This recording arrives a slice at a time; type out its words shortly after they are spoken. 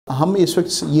हम इस वक्त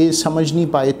ये समझ नहीं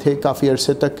पाए थे काफ़ी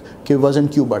अरसे तक कि वज़न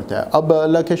क्यों बढ़ता है। अब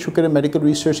अल्लाह का शुक्र है मेडिकल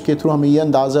रिसर्च के थ्रू हमें ये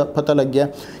अंदाज़ा पता लग गया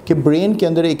कि ब्रेन के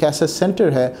अंदर एक ऐसा सेंटर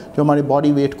है जो हमारे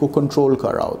बॉडी वेट को कंट्रोल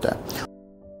कर रहा होता है।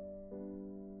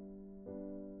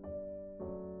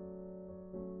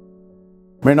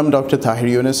 मेरा नाम डॉक्टर ताहिर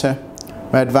यूनुस है।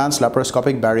 मैं एडवांस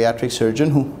लैप्रोस्कोपिक बैरियाट्रिक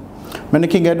सर्जन हूँ। मैंने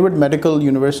किंग एडवर्ड मेडिकल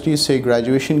यूनिवर्सिटी से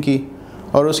ग्रेजुएशन की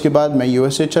और उसके बाद मैं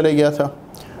यूएसए चले गया था।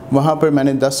 वहाँ पर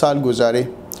मैंने 10 साल गुजारे,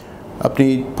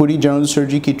 अपनी पूरी जनरल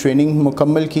सर्जरी की ट्रेनिंग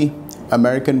मुकम्मल की,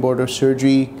 अमेरिकन बोर्ड ऑफ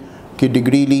सर्जरी की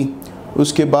डिग्री ली।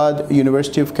 उसके बाद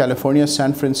university of California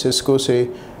San Francisco से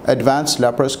advance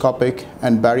laparoscopic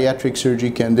and bariatric surgery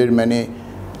के अंदर मैंने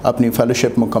अपनी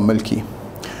फेलोशिप मुकम्मल की।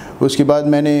 उसके बाद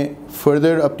मैंने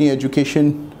फर्दर अपनी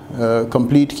एजुकेशन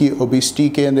कंप्लीट की ओबेसिटी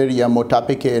के अंदर या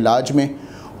मोटापे के इलाज में,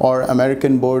 और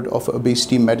American board of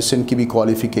obesity medicine की भी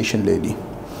क्वालिफ़िकेशन ले ली।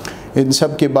 इन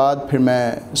सब के बाद फिर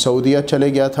मैं सऊदीया चले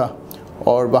गया था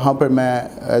और वहाँ पर मैं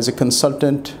as a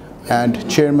consultant and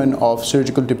chairman of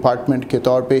surgical department के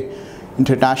तौर पे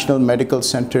इंटरनेशनल मेडिकल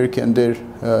सेंटर के अंदर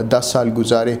 10 साल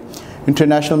गुजारे।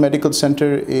 इंटरनेशनल मेडिकल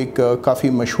सेंटर एक काफ़ी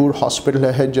मशहूर हॉस्पिटल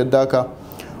है जद्दा का,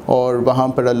 और वहाँ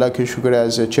पर अल्लाह के शुक्र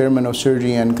as a chairman of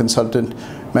surgery and consultant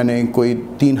मैंने कोई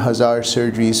 3000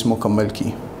 सर्जरीज़ मुकम्मल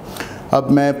की। अब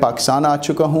मैं पाकिस्तान आ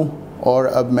चुका हूँ और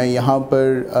अब मैं यहाँ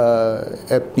पर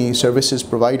अपनी सर्विसेज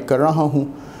प्रोवाइड कर रहा हूँ।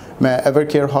 मैं ever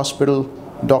care hospital,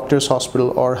 doctors hospital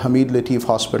और हमीद लतीफ़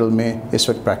हॉस्पिटल में इस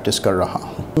वक्त प्रैक्टिस कर रहा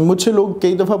हूँ। मुझसे लोग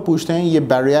कई दफ़ा पूछते हैं ये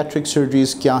बैरियाट्रिक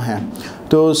सर्जरीज़ क्या हैं।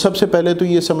 तो सबसे पहले तो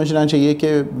ये समझना चाहिए कि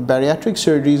बैरियाट्रिक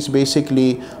सर्जरीज़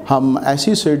बेसिकली हम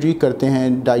ऐसी सर्जरी करते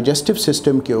हैं डाइजेस्टिव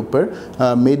सिस्टम के ऊपर,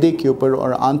 मैदे के ऊपर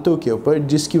और आंतों के ऊपर,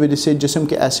 जिसकी वजह से जिस्म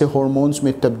के ऐसे हार्मोन्स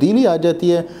में तब्दीली आ जाती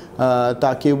है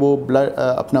ताकि वो ब्लड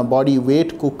अपना बॉडी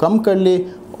वेट को कम कर ले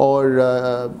और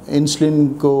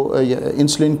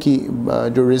इंसुलिन की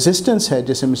जो रेजिस्टेंस है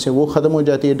जिसम से वो ख़त्म हो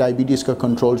जाती है, डायबिटीज़ का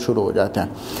कंट्रोल शुरू हो जाता है।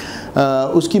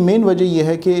 उसकी मेन वजह यह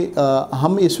है कि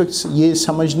हम इस वक्त ये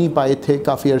समझ नहीं पाए थे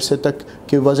काफ़ी अरसे तक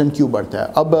कि वज़न क्यों बढ़ता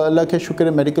है। अब अल्लाह का शुक्र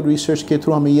है मेडिकल रिसर्च के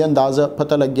थ्रू हमें ये अंदाज़ा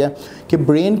पता लग गया कि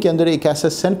ब्रेन के अंदर एक ऐसा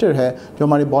सेंटर है जो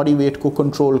हमारे बॉडी वेट को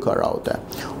कंट्रोल कर रहा होता है,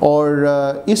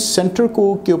 और इस सेंटर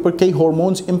को के ऊपर कई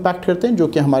हार्मोन्स इम्पैक्ट करते हैं जो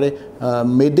कि हमारे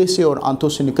मैदे से और आंतों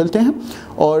से निकलते हैं,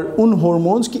 और उन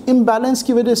हार्मोन्स की इम्बैलेंस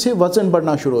की वजह से वज़न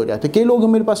बढ़ना शुरू हो जाता है। कई लोग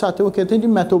मेरे पास आते हुए कहते हैं जी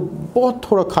मैं तो बहुत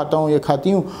थोड़ा खाता हूँ या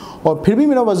खाती हूँ और फिर भी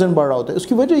मेरा वज़न बढ़ रहा होता है।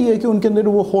 उसकी वजह यह है कि उनके अंदर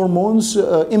वो हार्मोन्स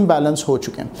इम्बैलेंस हो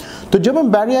चुके हैं। तो जब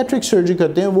हम बैरियाट्रिक सर्जरी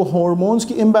करते हैं वो हार्मोन्स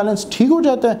की इम्बैलेंस ठीक हो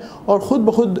जाता है और ख़ुद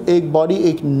ब खुद एक बॉडी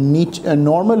एक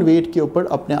नॉर्मल वेट के ऊपर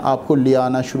अपने आप को ले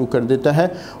आना शुरू कर देता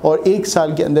है, और 1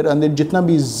 साल के अंदर अंदर जितना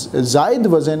भी ज़ायद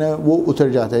वज़न है वो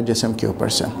उतर जाता है जिस्म के ऊपर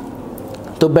से।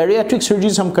 तो बैरियाट्रिक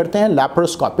सर्जरीज हम करते हैं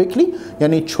लैप्रोस्कोपिकली,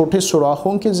 यानी छोटे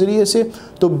सुराखों के ज़रिए से।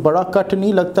 तो बड़ा कट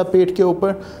नहीं लगता पेट के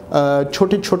ऊपर,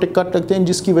 छोटे छोटे कट लगते हैं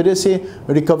जिसकी वजह से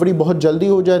रिकवरी बहुत जल्दी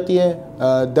हो जाती है,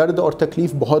 दर्द और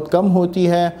तकलीफ़ बहुत कम होती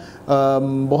है।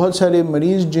 बहुत सारे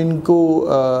मरीज़ जिनको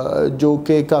जो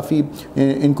कि काफ़ी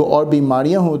इनको और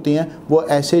बीमारियां होती हैं वो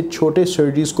ऐसे छोटे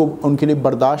सर्जरीज़ को उनके लिए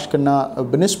बर्दाश्त करना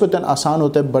बनिस्बतन आसान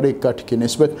होता है बड़े कट की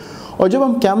निस्बत। और जब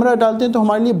हम कैमरा डालते हैं तो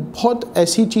हमारे लिए बहुत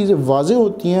ऐसी चीज़ें वाज़ेह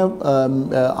होती हैं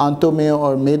आंतों में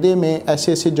और मैदे में,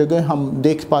 ऐसे ऐसे जगह हम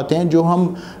देख पाते हैं जो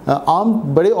हम आम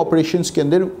बड़े ऑपरेशंस के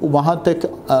अंदर वहाँ तक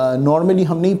नॉर्मली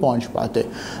हम नहीं पहुँच पाते।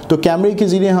 तो कैमरे के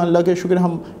ज़रिए अल्लाह के शुक्र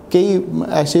हम कई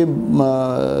ऐसे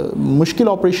मुश्किल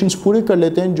ऑपरेशंस पूरे कर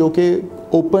लेते हैं जो कि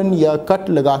ओपन या कट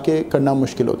लगा के करना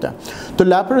मुश्किल होता है। तो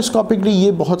लैप्रोस्कोपिकली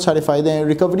ये बहुत सारे फ़ायदे हैं।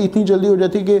 रिकवरी इतनी जल्दी हो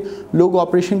जाती है कि लोग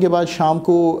ऑपरेशन के बाद शाम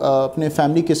को अपने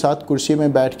फैमिली के साथ कुर्सी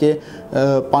में बैठ के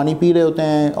पानी पी रहे होते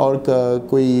हैं, और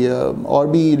कोई और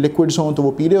भी लिक्विड्स हों तो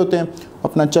वो पी रहे होते हैं,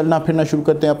 अपना चलना फिरना शुरू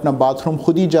करते हैं, अपना बाथरूम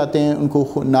खुद ही जाते हैं,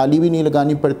 उनको नाली भी नहीं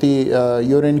लगानी पड़ती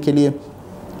यूरिन के लिए।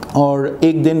 और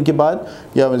 1 दिन के बाद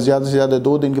या ज़्यादा से ज़्यादा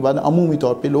 2 दिन के बाद अमूमी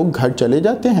तौर पे लोग घर चले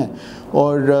जाते हैं,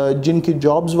 और जिनकी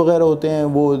जॉब्स वगैरह होते हैं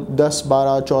वो 10,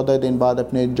 12, 14 दिन बाद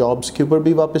अपने जॉब्स के ऊपर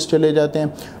भी वापस चले जाते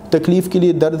हैं। तकलीफ़ के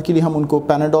लिए, दर्द के लिए हम उनको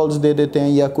पैनाडोल्स दे देते हैं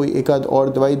या कोई एक आध और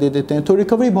दवाई दे देते हैं, तो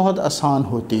रिकवरी बहुत आसान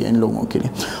होती है इन लोगों के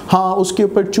लिए। हाँ, उसके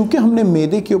ऊपर चूँकि हमने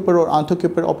मैदे के ऊपर और आंतों के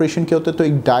ऊपर ऑपरेशन किया होता है तो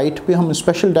एक डाइट पे हम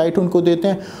स्पेशल डाइट उनको देते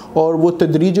हैं, और वो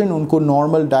तदरीजन उनको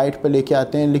नॉर्मल डाइट पर लेके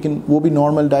आते हैं। लेकिन वो भी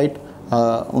नॉर्मल डाइट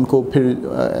उनको फिर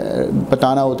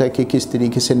बताना होता है कि किस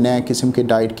तरीके से नए किस्म के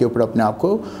डाइट के ऊपर अपने आप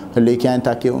को लेके आएँ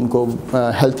ताकि उनको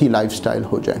हेल्थी लाइफस्टाइल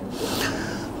हो जाए।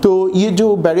 तो ये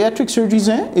जो बैरियाट्रिक सर्जरीज़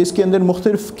हैं इसके अंदर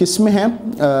मुख्तलिफ़ किस्में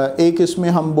हैं। एक इसमें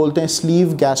हम बोलते हैं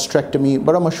स्लीव गैस्ट्रेक्टमी,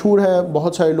 बड़ा मशहूर है,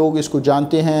 बहुत सारे लोग इसको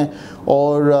जानते हैं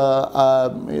और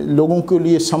लोगों के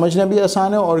लिए समझना भी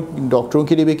आसान है और डॉक्टरों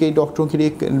के लिए भी, कई डॉक्टरों के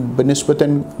लिए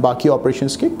बनिस्बतन बाकी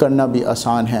ऑपरेशंस के करना भी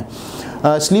आसान है।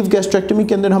 स्लीव गैस्ट्रेक्टमी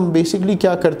के अंदर हम बेसिकली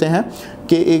क्या करते हैं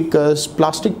कि एक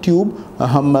प्लास्टिक ट्यूब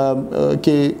हम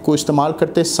को इस्तेमाल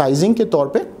करते हैं साइजिंग के तौर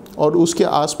पे और उसके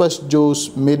आसपास जो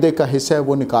उस मैदे का हिस्सा है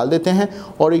वो निकाल देते हैं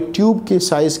और एक ट्यूब के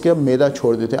साइज़ का मैदा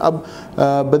छोड़ देते हैं।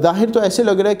 अब बज़ाहिर तो ऐसे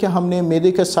लग रहा है कि हमने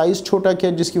मैदे का साइज़ छोटा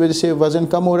किया जिसकी वजह से वज़न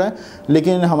कम हो रहा है,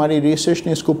 लेकिन हमारी रिसर्च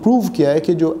ने इसको प्रूव किया है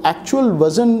कि जो एक्चुअल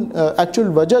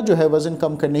वजह जो है वज़न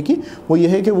कम करने की वो ये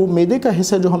है कि वो मैदे का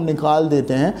हिस्सा जो हम निकाल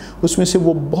देते हैं उसमें से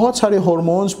वो बहुत सारे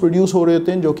हार्मोन्स प्रोड्यूस हो रहे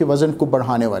होते हैं जो कि वज़न को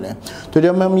बढ़ाने वाले हैं। तो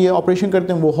जब हम ये ऑपरेशन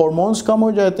करते हैं वो हार्मोन्स कम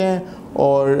हो जाते हैं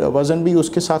और वज़न भी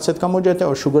उसके साथ साथ कम हो जाता है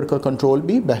और शुगर का कंट्रोल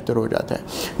भी बेहतर हो जाता है।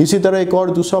 इसी तरह एक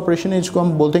और दूसरा ऑपरेशन है जिसको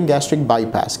हम बोलते हैं गैस्ट्रिक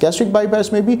बाईपास। गैस्ट्रिक बाईपास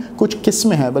में भी कुछ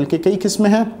किस्में हैं, बल्कि कई किस्में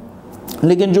हैं,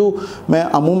 लेकिन जो मैं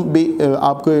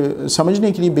आपको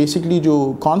समझने के लिए बेसिकली जो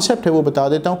कॉन्सेप्ट है वो बता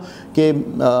देता हूँ कि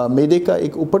मैदे का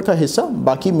एक ऊपर का हिस्सा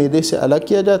बाकी मैदे से अलग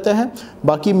किया जाता है।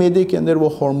 बाकी मैदे के अंदर वो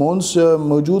हार्मोन्स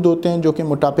मौजूद होते हैं जो कि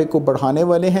मोटापे को बढ़ाने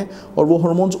वाले हैं और वो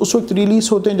हार्मोन्स उस वक्त रिलीज़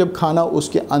होते हैं जब खाना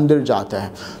उसके अंदर जाता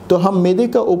है। तो हम मैदे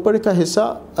का ऊपर का हिस्सा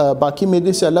बाकी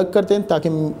मैदे से अलग करते हैं ताकि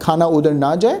खाना उधर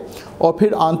ना जाए और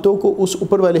फिर आंतों को उस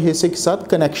ऊपर वाले हिस्से के साथ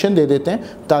कनेक्शन दे देते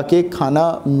हैं ताकि खाना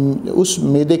उस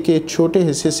मैदे के छोटे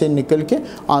हिस्से से निकल के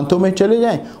आंतों में चले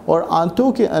जाएं और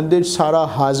आंतों के अंदर सारा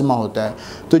हाजमा होता है।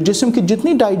 तो जिस्म की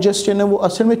जितनी डाइजेशन है वो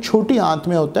असल में छोटी आंत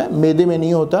में होता है, मैदे में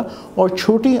नहीं होता, और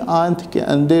छोटी आंत के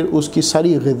अंदर उसकी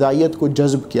सारी ग़िज़ाइयत को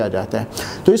जज़्ब किया जाता है।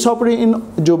 तो इन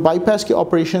जो बाईपास के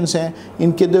ऑपरेशंस हैं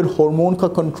इनके अंदर हार्मोन का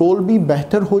कंट्रोल भी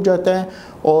बेहतर हो जाता है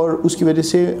और उसकी वजह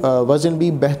से वज़न भी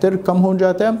बेहतर कम हो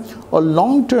जाता है। और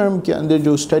लॉन्ग टर्म के अंदर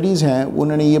जो स्टडीज़ हैं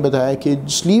उन्होंने ये बताया कि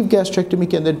स्लीव गैस्ट्रेक्टमी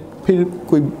के अंदर फिर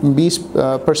कोई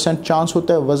 20% चांस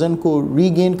होता है वज़न को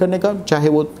रीगेन करने का, चाहे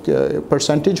वो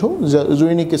परसेंटेज हो,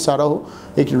 ज़रूरी नहीं कि सारा हो,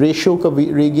 एक रेशियो का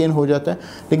रीगेन हो जाता है,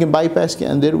 लेकिन बाईपास के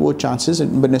अंदर वो चांसेस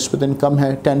बनिस्बतन कम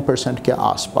है, 10% के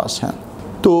आसपास हैं।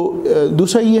 तो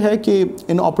दूसरा ये है कि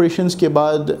इन ऑपरेशंस के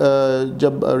बाद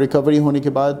जब रिकवरी होने के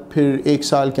बाद फिर 1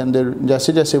 साल के अंदर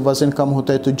जैसे जैसे वज़न कम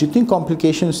होता है तो जितनी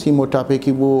कॉम्प्लिकेशंस थी मोटापे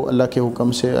की वो अल्लाह के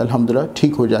हुक्म से अल्हम्दुलिल्लाह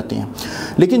ठीक हो जाती हैं।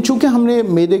 लेकिन चूँकि हमने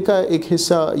मैदे का एक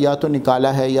हिस्सा या तो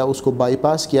निकाला है या उसको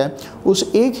बाईपास किया है,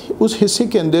 उस हिस्से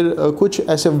के अंदर कुछ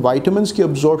ऐसे वाइटामिन्स की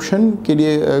अब्जॉर्प्शन के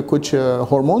लिए कुछ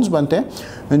हार्मोन्स बनते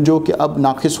हैं जो कि अब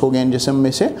नाक़िस हो गए हैं जिस्म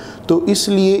में से। तो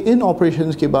इसलिए इन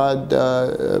ऑपरेशंस के बाद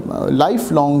लाइफ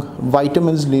लॉन्ग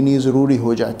वाइटामिन्स लेनी ज़रूरी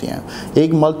हो जाती हैं।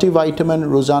 एक मल्टीविटामिन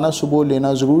रोज़ाना सुबह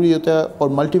लेना ज़रूरी होता है और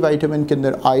मल्टीविटामिन के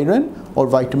अंदर आयरन और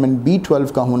विटामिन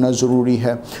B12 का होना ज़रूरी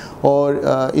है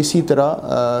और इसी तरह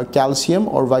कैल्शियम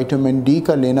और विटामिन D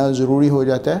का लेना ज़रूरी हो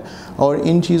जाता है। और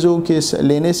इन चीज़ों के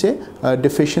लेने से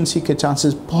डिफ़िशेंसी के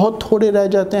चांसेस बहुत थोड़े रह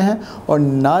जाते हैं और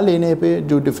ना लेने पे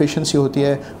जो डिफ़िशेंसी होती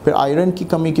है फिर आयरन की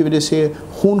कमी की वजह से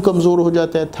खून कमज़ोर हो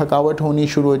जाता है, थकावट होनी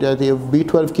शुरू हो जाती है,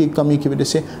 B12 की कमी की वजह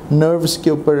से नर्व्स के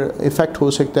ऊपर इफ़ेक्ट हो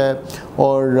सकता है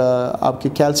और आपके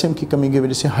कैल्शियम की कमी की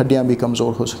वजह से हड्डियाँ भी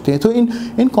कमज़ोर हो सकती हैं। तो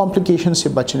इन कॉम्प्लिकेशन से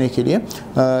बचने के लिए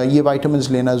ये वाइटामिन्स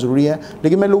लेना ज़रूरी है।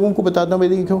 लेकिन मैं लोगों को बताता हूँ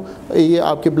देखो ये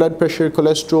आपके ब्लड प्रेशर,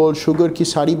 कोलेस्ट्रॉल, शुगर की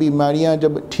सारी बीमारियाँ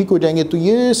जब ठीक हो जाएंगे तो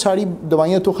ये सारी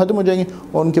दवाइयाँ तो ख़त्म हो जाएंगी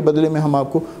और उनके बदले में हम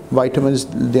आपको वाइटामिन्स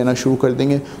देना शुरू कर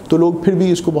देंगे। तो लोग फिर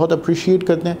भी इसको बहुत अप्रिशिएट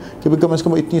करते हैं कि भाई कम से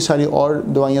कम इतनी सारी और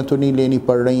दवाइयाँ तो नहीं लेनी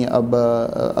पड़ रही हैं,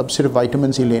 अब सिर्फ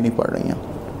वाइटामिन्स ही लेनी पड़ रही हैं।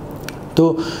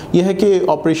 तो यह है कि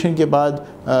ऑपरेशन के बाद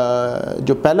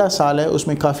जो पहला साल है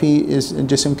उसमें काफ़ी इस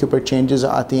जिस्म के ऊपर चेंजेस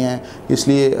आती हैं,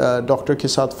 इसलिए डॉक्टर के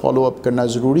साथ फॉलो अप करना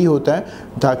ज़रूरी होता है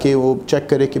ताकि वो चेक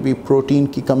करे कि भी प्रोटीन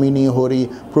की कमी नहीं हो रही।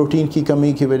 प्रोटीन की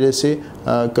कमी की वजह से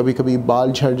कभी कभी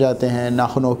बाल झड़ जाते हैं,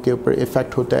 नाखूनों के ऊपर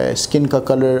इफ़ेक्ट होता है, स्किन का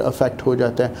कलर अफेक्ट हो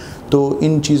जाता है। तो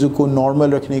इन चीज़ों को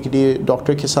नॉर्मल रखने के लिए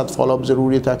डॉक्टर के साथ फॉलो अप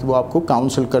ज़रूरी है ताकि वो आपको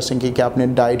काउंसल कर सकें कि आपने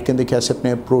डाइट के अंदर कैसे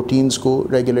अपने प्रोटीन्स को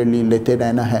रेगुलरली लेते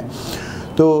रहना है।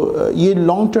 तो ये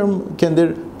लॉन्ग टर्म के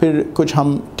अंदर फिर कुछ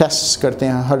हम टेस्ट्स करते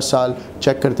हैं, हर साल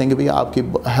चेक करते हैं कि भाई आपकी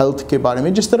हेल्थ के बारे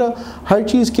में, जिस तरह हर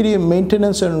चीज़ के लिए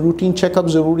मेंटेनेंस और रूटीन चेकअप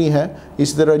ज़रूरी है,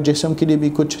 इसी तरह जिस्म के लिए भी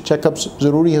कुछ चेकअप्स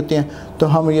ज़रूरी होते हैं। तो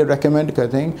हम ये रेकमेंड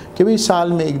करते हैं कि भाई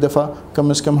साल में एक दफ़ा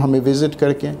कम से कम हमें विज़िट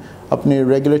करके अपने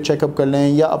रेगुलर चेकअप कर लें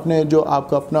या अपने जो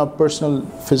आपका अपना पर्सनल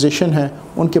फिजिशियन है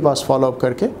उनके पास फॉलो अप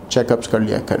करके चेकअप्स कर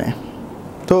लिया करें।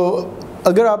 तो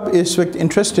अगर आप इस वक्त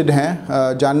इंटरेस्टेड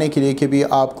हैं जानने के लिए कि भी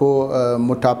आपको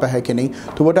मोटापा है कि नहीं,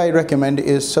 तो व्हाट आई रिकमेंड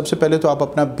इज़ सबसे पहले तो आप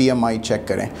अपना BMI चेक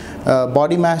करें।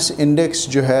 बॉडी मास इंडेक्स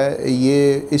जो है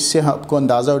ये, इससे आपको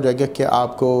अंदाज़ा हो जाएगा कि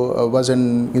आपको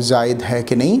वज़न ज़ायद है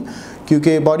कि नहीं,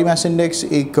 क्योंकि बॉडी मास इंडेक्स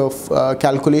एक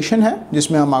कैलकुलेशन है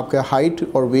जिसमें हम आपका हाइट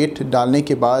और वेट डालने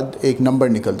के बाद एक नंबर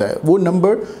निकलता है। वो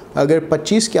नंबर अगर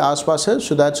 25 के आसपास है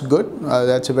so that's good,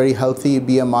 that's a very healthy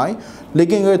BMI।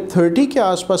 लेकिन अगर 30 के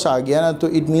आसपास आ गया ना तो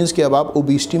इट मीन्स कि अब आप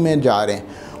ओबेसिटी में जा रहे हैं,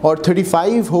 और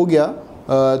 35 हो गया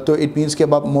तो इट मीन्स कि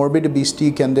अब आप मॉर्बिड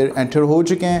ओबेसिटी के अंदर एंटर हो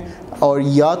चुके हैं, और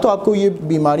या तो आपको ये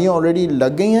बीमारियां ऑलरेडी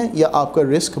लग गई हैं या आपका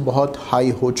रिस्क बहुत हाई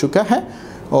हो चुका है,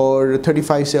 और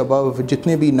 35 से अबव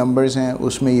जितने भी नंबर्स हैं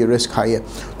उसमें ये रिस्क हाई है।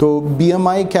 तो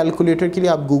BMI कैलकुलेटर के लिए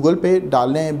आप गूगल पे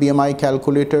डाल लें BMI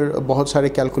कैलकुलेटर, बहुत सारे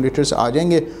कैलकुलेटर्स आ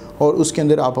जाएंगे और उसके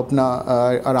अंदर आप अपना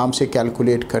आराम से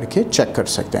कैलकुलेट करके चेक कर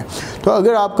सकते हैं। तो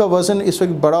अगर आपका वज़न इस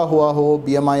वक्त बड़ा हुआ हो,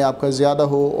 BMI आपका ज़्यादा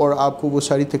हो और आपको वो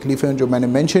सारी तकलीफ़ें जो मैंने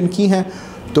मेंशन की हैं,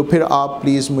 तो फिर आप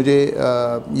प्लीज़ मुझे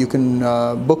you can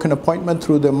book an appointment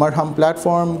through the मरहम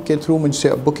प्लेटफॉर्म के थ्रू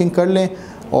मुझसे बुकिंग कर लें,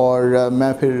 और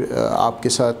मैं फिर आपके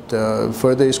साथ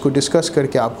फर्दर इसको डिस्कस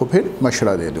करके आपको फिर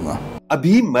मशवरा दे दूंगा।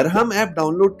 अभी मरहम ऐप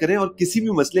डाउनलोड करें और किसी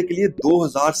भी मसले के लिए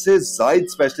 2000 से ज़ायद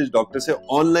स्पेशलिस्ट डॉक्टर से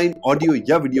ऑनलाइन ऑडियो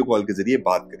या वीडियो कॉल के जरिए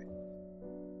बात करें।